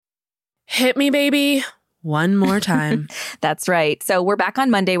Hit me, baby. One more time. That's right. So we're back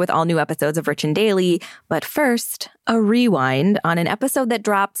on Monday with all new episodes of Rich and Daily. But first, a rewind on an episode that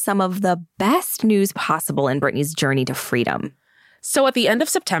dropped some of the best news possible in Britney's journey to freedom. So at the end of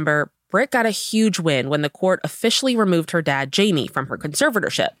September, Brit got a huge win when the court officially removed her dad, Jamie, from her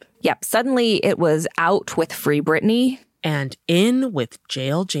conservatorship. Yep. Suddenly it was out with Free Britney. And in with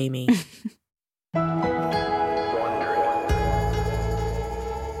Jail Jamie.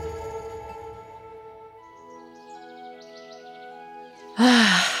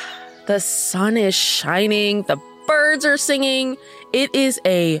 The sun is shining. The birds are singing. It is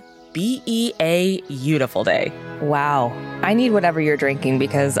a beautiful day. Wow. I need whatever you're drinking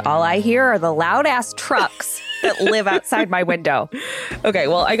because all I hear are the loud-ass trucks that live outside my window. Okay,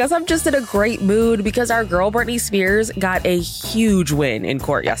 well, I guess I'm just in a great mood because our girl Britney Spears got a huge win in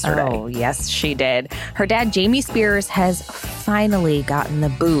court yesterday. Oh, yes, she did. Her dad, Jamie Spears, has finally gotten the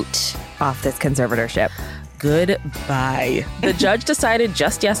boot off this conservatorship. Goodbye. The judge decided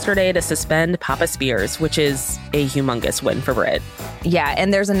just yesterday to suspend Papa Spears, which is a humongous win for Brit. Yeah,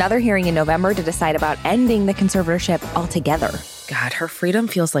 and there's another hearing in November to decide about ending the conservatorship altogether. God, her freedom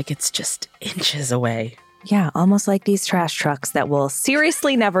feels like it's just inches away. Yeah, almost like these trash trucks that will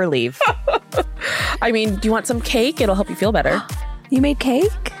seriously never leave. I mean, do you want some cake? It'll help you feel better. You made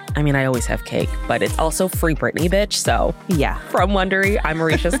cake? I mean, I always have cake, but it's also Free Britney, bitch, so. Yeah. From Wondery, I'm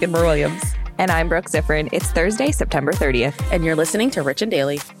Marisha Skidmore-Williams. And I'm Brooke Ziffrin. It's Thursday, September 30th. And you're listening to Rich and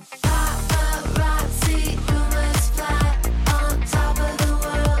Daily.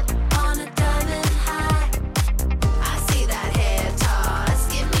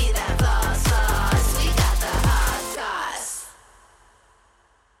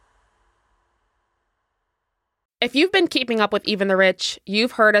 If you've been keeping up with Even the Rich,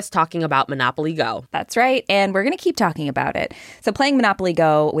 you've heard us talking about Monopoly Go. That's right, and we're going to keep talking about it. So playing Monopoly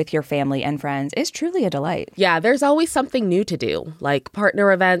Go with your family and friends is truly a delight. Yeah, there's always something new to do, like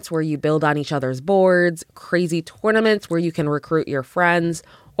partner events where you build on each other's boards, crazy tournaments where you can recruit your friends,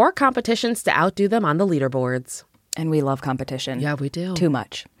 or competitions to outdo them on the leaderboards. And we love competition. Yeah, we do. Too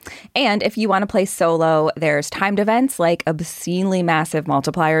much. And if you want to play solo, there's timed events like obscenely massive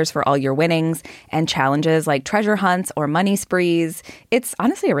multipliers for all your winnings and challenges like treasure hunts or money sprees. It's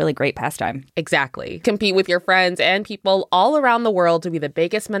honestly a really great pastime. Exactly. Compete with your friends and people all around the world to be the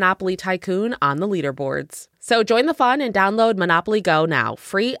biggest Monopoly tycoon on the leaderboards. So join the fun and download Monopoly Go now,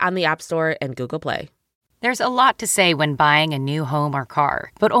 free on the App Store and Google Play. There's a lot to say when buying a new home or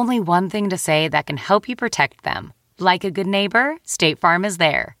car, but only one thing to say that can help you protect them. Like a good neighbor, State Farm is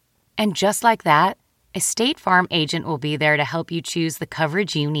there. And just like that, a State Farm agent will be there to help you choose the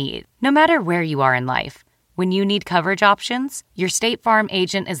coverage you need, no matter where you are in life. When you need coverage options, your State Farm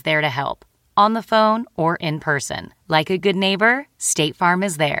agent is there to help, on the phone or in person. Like a good neighbor, State Farm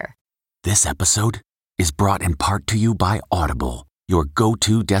is there. This episode is brought in part to you by Audible, your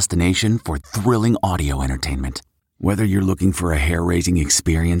go-to destination for thrilling audio entertainment. Whether you're looking for a hair-raising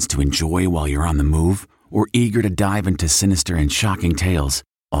experience to enjoy while you're on the move, or eager to dive into sinister and shocking tales,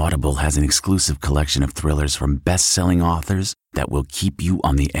 Audible has an exclusive collection of thrillers from best-selling authors that will keep you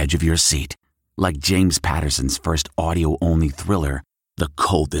on the edge of your seat. Like James Patterson's first audio-only thriller, The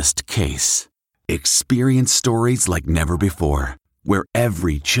Coldest Case. Experience stories like never before, where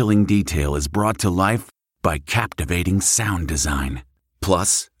every chilling detail is brought to life by captivating sound design.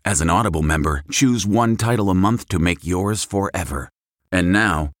 Plus, as an Audible member, choose one title a month to make yours forever. And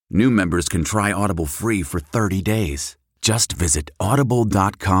now, new members can try Audible free for 30 days. Just visit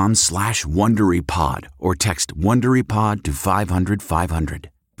audible.com/WonderyPod or text WonderyPod to 500-500.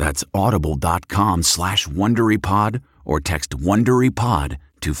 That's audible.com/WonderyPod or text WonderyPod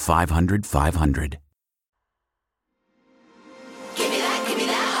to 500-500. Give me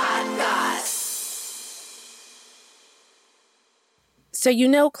that hot goss. So you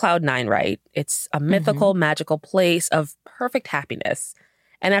know Cloud9, right? It's a mythical, magical place of perfect happiness.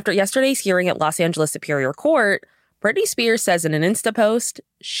 And after yesterday's hearing at Los Angeles Superior Court, Britney Spears says in an Insta post,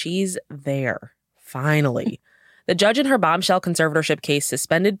 she's there. Finally. The judge in her bombshell conservatorship case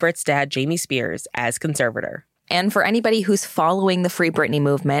suspended Brit's dad, Jamie Spears, as conservator. And for anybody who's following the Free Britney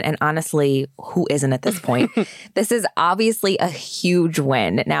movement, and honestly, who isn't at this point, this is obviously a huge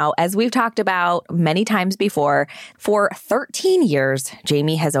win. Now, as we've talked about many times before, for 13 years,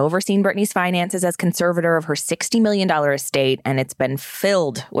 Jamie has overseen Britney's finances as conservator of her $60 million estate, and it's been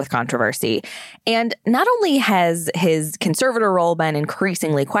filled with controversy. And not only has his conservator role been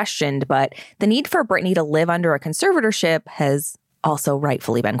increasingly questioned, but the need for Britney to live under a conservatorship has also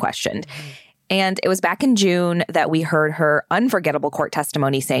rightfully been questioned. And it was back in June that we heard her unforgettable court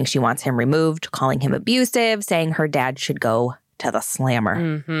testimony saying she wants him removed, calling him abusive, saying her dad should go to the slammer.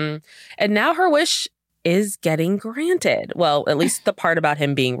 Mm-hmm. And now her wish is getting granted. Well, at least the part about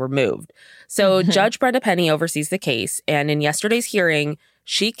him being removed. So Judge Brenda Penny oversees the case. And in yesterday's hearing,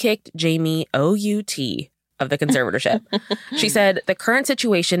 she kicked Jamie out of the conservatorship. She said, the current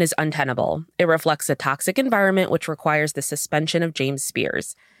situation is untenable. It reflects a toxic environment which requires the suspension of James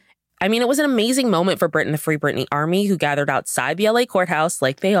Spears. I mean, it was an amazing moment for Brit and the Free Britney Army, who gathered outside the LA courthouse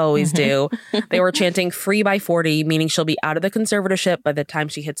like they always do. They were chanting free by 40, meaning she'll be out of the conservatorship by the time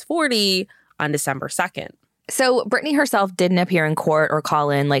she hits 40 on December 2nd. So Britney herself didn't appear in court or call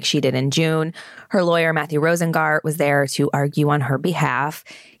in like she did in June. Her lawyer, Matthew Rosengart, was there to argue on her behalf.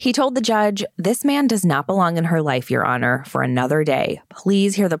 He told the judge, "This man does not belong in her life, Your Honor, for another day.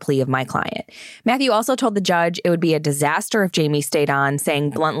 Please hear the plea of my client." Matthew also told the judge it would be a disaster if Jamie stayed on,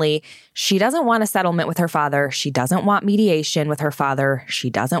 saying bluntly, she doesn't want a settlement with her father. She doesn't want mediation with her father. She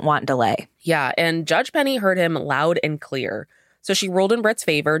doesn't want delay. Yeah, and Judge Penny heard him loud and clear. So she ruled in Brit's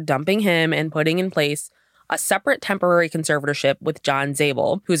favor, dumping him and putting in place a separate temporary conservatorship with John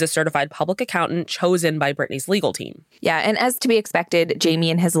Zabel, who's a certified public accountant chosen by Britney's legal team. Yeah, and as to be expected,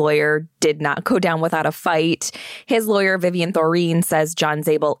 Jamie and his lawyer did not go down without a fight. His lawyer, Vivian Thoreen, says John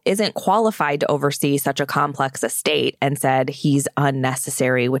Zabel isn't qualified to oversee such a complex estate and said he's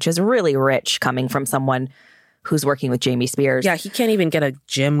unnecessary, which is really rich coming from someone who's working with Jamie Spears. Yeah, he can't even get a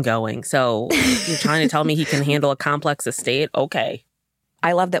gym going. So you're trying to tell me he can handle a complex estate? Okay.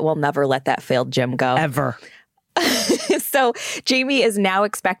 I love that we'll never let that failed gym go. Ever. So Jamie is now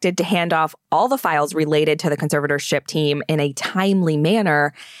expected to hand off all the files related to the conservatorship team in a timely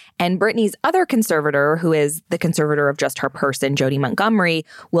manner. And Britney's other conservator, who is the conservator of just her person, Jody Montgomery,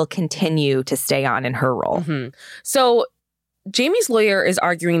 will continue to stay on in her role. Mm-hmm. So Jamie's lawyer is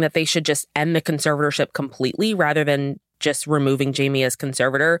arguing that they should just end the conservatorship completely rather than just removing Jamie as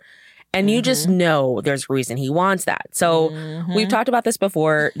conservator. And you just know there's a reason he wants that. So we've talked about this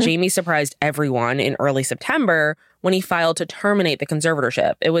before. Jamie surprised everyone in early September when he filed to terminate the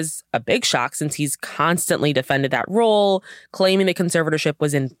conservatorship. It was a big shock since he's constantly defended that role, claiming the conservatorship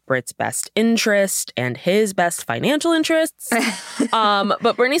was in Brit's best interest and his best financial interests.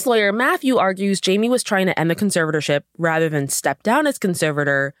 But Britney's lawyer, Matthew, argues Jamie was trying to end the conservatorship rather than step down as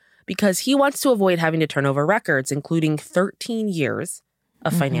conservator because he wants to avoid having to turn over records, including 13 years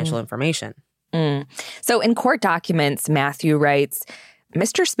of financial information. So in court documents, Matthew writes,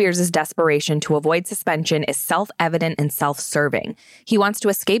 Mr. Spears' desperation to avoid suspension is self-evident and self-serving. He wants to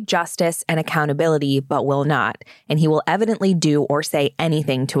escape justice and accountability, but will not. And he will evidently do or say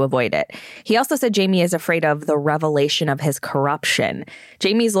anything to avoid it. He also said Jamie is afraid of the revelation of his corruption.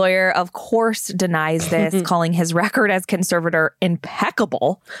 Jamie's lawyer, of course, denies this, calling his record as conservator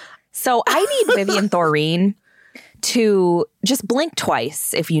impeccable. So I need Vivian Thoreen to just blink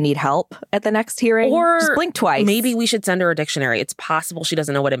twice if you need help at the next hearing. Or just blink twice. Maybe we should send her a dictionary. It's possible she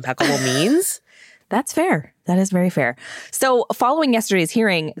doesn't know what impeccable means. That's fair. That is very fair. So following yesterday's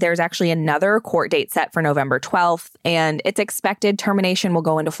hearing, there's actually another court date set for November 12th, and it's expected termination will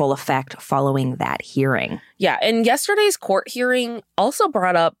go into full effect following that hearing. Yeah, and yesterday's court hearing also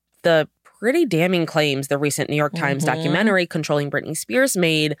brought up the pretty damning claims the recent New York Times documentary Controlling Britney Spears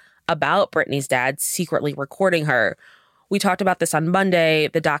made about Britney's dad secretly recording her. We talked about this on Monday.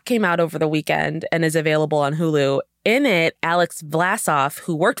 The doc came out over the weekend and is available on Hulu. In it, Alex Vlasov,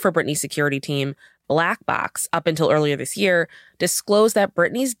 who worked for Britney's security team, Black Box, up until earlier this year, disclosed that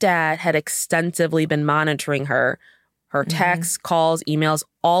Britney's dad had extensively been monitoring her. Her texts, calls, emails,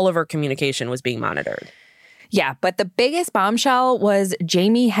 all of her communication was being monitored. Yeah, but the biggest bombshell was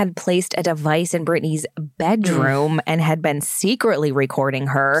Jamie had placed a device in Britney's bedroom and had been secretly recording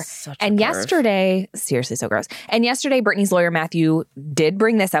her. And yesterday, seriously, so gross. And yesterday, Britney's lawyer, Matthew, did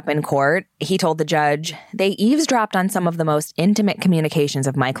bring this up in court. He told the judge, they eavesdropped on some of the most intimate communications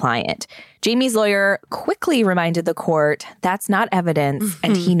of my client. Jamie's lawyer quickly reminded the court that's not evidence,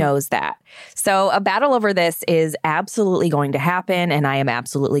 and he knows that. So a battle over this is absolutely going to happen, and I am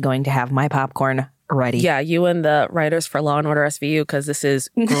absolutely going to have my popcorn ready. Yeah, you and the writers for Law & Order SVU, because this is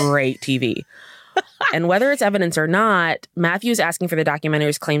great TV. And whether it's evidence or not, Matthew's asking for the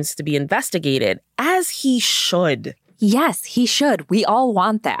documentary's claims to be investigated, as he should. Yes, he should. We all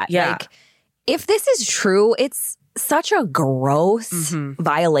want that. Yeah. Like, if this is true, it's such a gross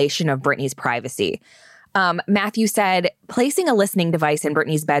violation of Britney's privacy. Matthew said, placing a listening device in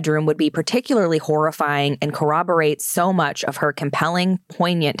Britney's bedroom would be particularly horrifying and corroborates so much of her compelling,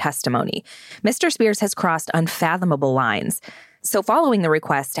 poignant testimony. Mr. Spears has crossed unfathomable lines. So following the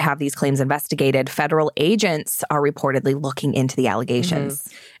request to have these claims investigated, federal agents are reportedly looking into the allegations.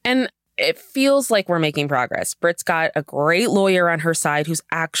 And it feels like we're making progress. Brit's got a great lawyer on her side who's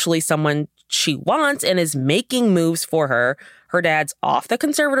actually someone she wants and is making moves for her. Her dad's off the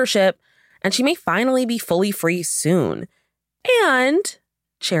conservatorship, and she may finally be fully free soon. And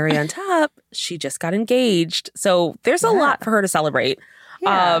cherry on top, she just got engaged. So there's a lot for her to celebrate.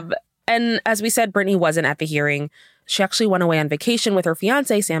 Yeah. And as we said, Britney wasn't at the hearing. She actually went away on vacation with her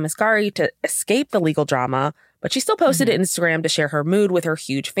fiancé, Sam Asghari, to escape the legal drama. But she still posted to Instagram to share her mood with her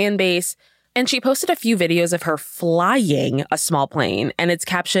huge fan base. And she posted a few videos of her flying a small plane. And it's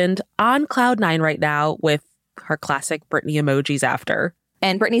captioned, "On Cloud 9 right now," with her classic Britney emojis after.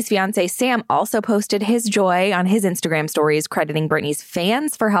 And Britney's fiancé, Sam, also posted his joy on his Instagram stories, crediting Britney's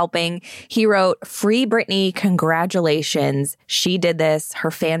fans for helping. He wrote, "Free Britney, congratulations. She did this. Her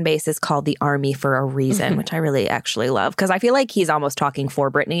fan base is called the Army for a reason," which I really actually love because I feel like he's almost talking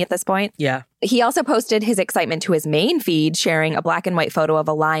for Britney at this point. Yeah. He also posted his excitement to his main feed, sharing a black and white photo of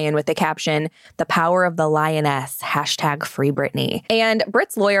a lion with the caption, "The power of the lioness, #free Britney." And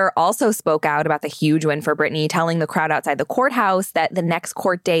Brit's lawyer also spoke out about the huge win for Britney, telling the crowd outside the courthouse that the next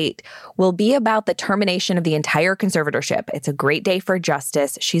court date will be about the termination of the entire conservatorship. It's a great day for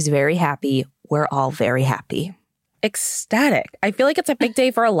justice. She's very happy. We're all very happy. Ecstatic. I feel like it's a big day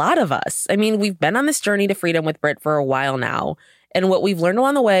for a lot of us. I mean, we've been on this journey to freedom with Brit for a while now. And what we've learned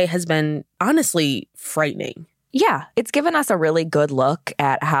along the way has been honestly frightening. Yeah, it's given us a really good look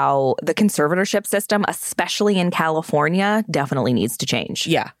at how the conservatorship system, especially in California, definitely needs to change.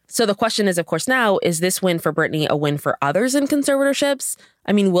 Yeah. So the question is, of course, now, is this win for Britney a win for others in conservatorships?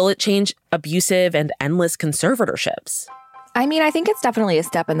 I mean, will it change abusive and endless conservatorships? I mean, I think it's definitely a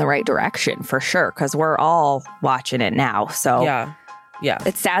step in the right direction for sure, because we're all watching it now. So Yeah.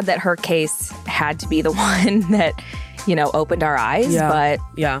 It's sad that her case had to be the one that, opened our eyes. But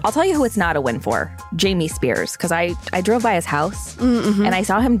I'll tell you who it's not a win for. Jamie Spears. Because I drove by his house and I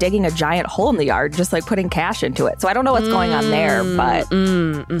saw him digging a giant hole in the yard, just like putting cash into it. So I don't know what's going on there, but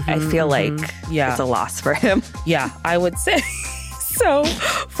I feel like it's a loss for him. Yeah, I would say. So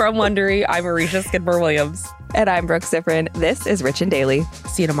from Wondery, I'm Marisha Skidmore-Williams. And I'm Brooke Sifrin. This is Rich and Daily.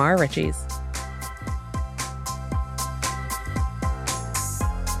 See you tomorrow, Richies.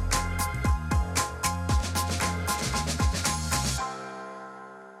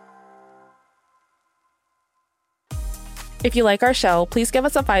 If you like our show, please give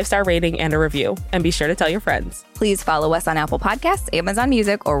us a 5-star rating and a review. And be sure to tell your friends. Please follow us on Apple Podcasts, Amazon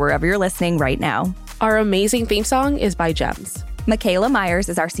Music, or wherever you're listening right now. Our amazing theme song is by Gems. Michaela Myers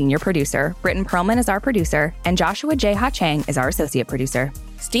is our senior producer, Britton Perlman is our producer, and Joshua J. Ha-Chang is our associate producer.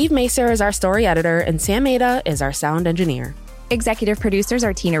 Steve Macer is our story editor, and Sam Maida is our sound engineer. Executive producers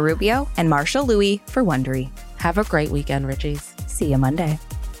are Tina Rubio and Marshall Louie for Wondery. Have a great weekend, Richies. See you Monday.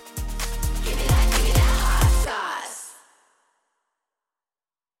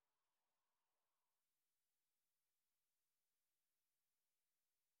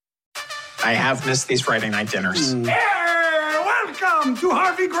 I have missed these Friday night dinners. Welcome to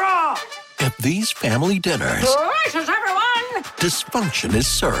Harvey Graw. At these family dinners, Delicious, everyone! dysfunction is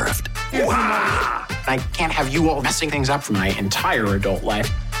served. Wow. I can't have you all messing things up for my entire adult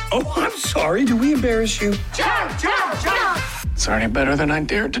life. Oh, I'm sorry. Do we embarrass you? Jump, jump, jump! It's already better than I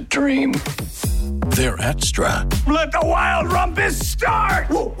dared to dream. They're extra, Let the wild rumpus start!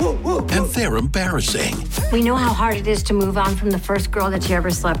 Woo, woo, woo, woo. and they're embarrassing. We know how hard it is to move on from the first girl that you ever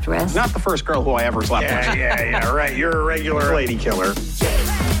slept with. Not the first girl who I ever slept with. Yeah, right. You're a regular lady killer.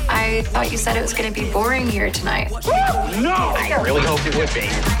 I thought you said it was going to be boring here tonight. No! I really hoped it would be.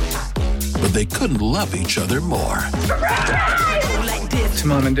 But they couldn't love each other more. It's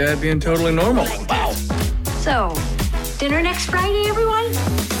Mom and Dad being totally normal. Wow. So, dinner next Friday, everyone?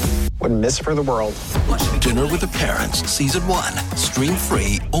 Wouldn't miss it for the world. Dinner with the Parents, Season 1. Stream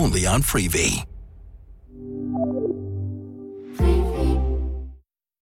free only on Freevee.